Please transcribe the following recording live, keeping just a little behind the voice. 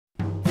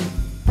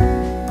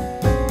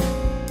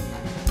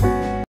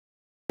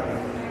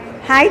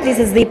Hi, this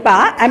is Deepa.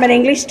 I'm an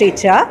English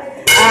teacher.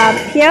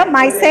 Here,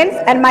 myself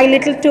and my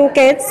little two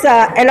kids,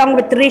 along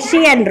with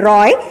Rishi and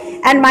Roy,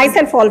 and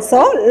myself also,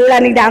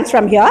 learning dance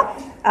from here.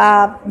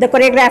 The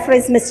choreographer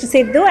is Mr.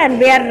 Sidhu, and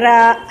we are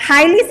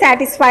highly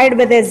satisfied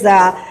with his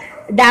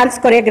dance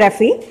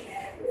choreography,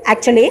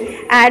 actually.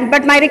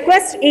 But my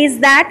request is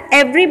that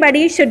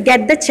everybody should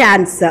get the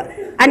chance.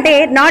 అంటే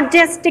not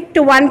just stick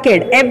to one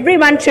kid, every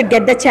one should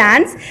get the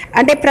chance.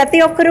 అంటే ప్రతి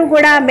ఒక్కరు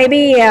కూడా maybe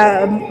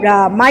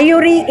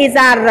Mayuri is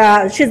are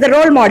she the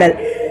role model.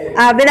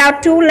 Without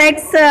 2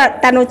 legs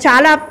తను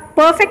చాలా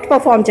perfect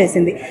perform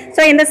చేసింది.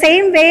 So in the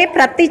same way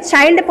ప్రతి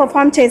child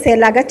perform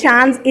చేసేలాగా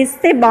ఛాన్స్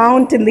ఇస్తే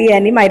బాగుంటుంది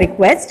అని my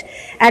request.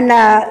 And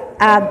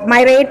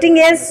my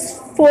rating is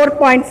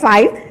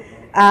 4.5.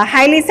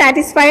 Highly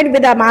satisfied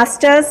with the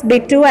masters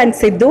Bittu and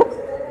Sidhu.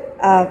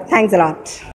 Thanks a lot.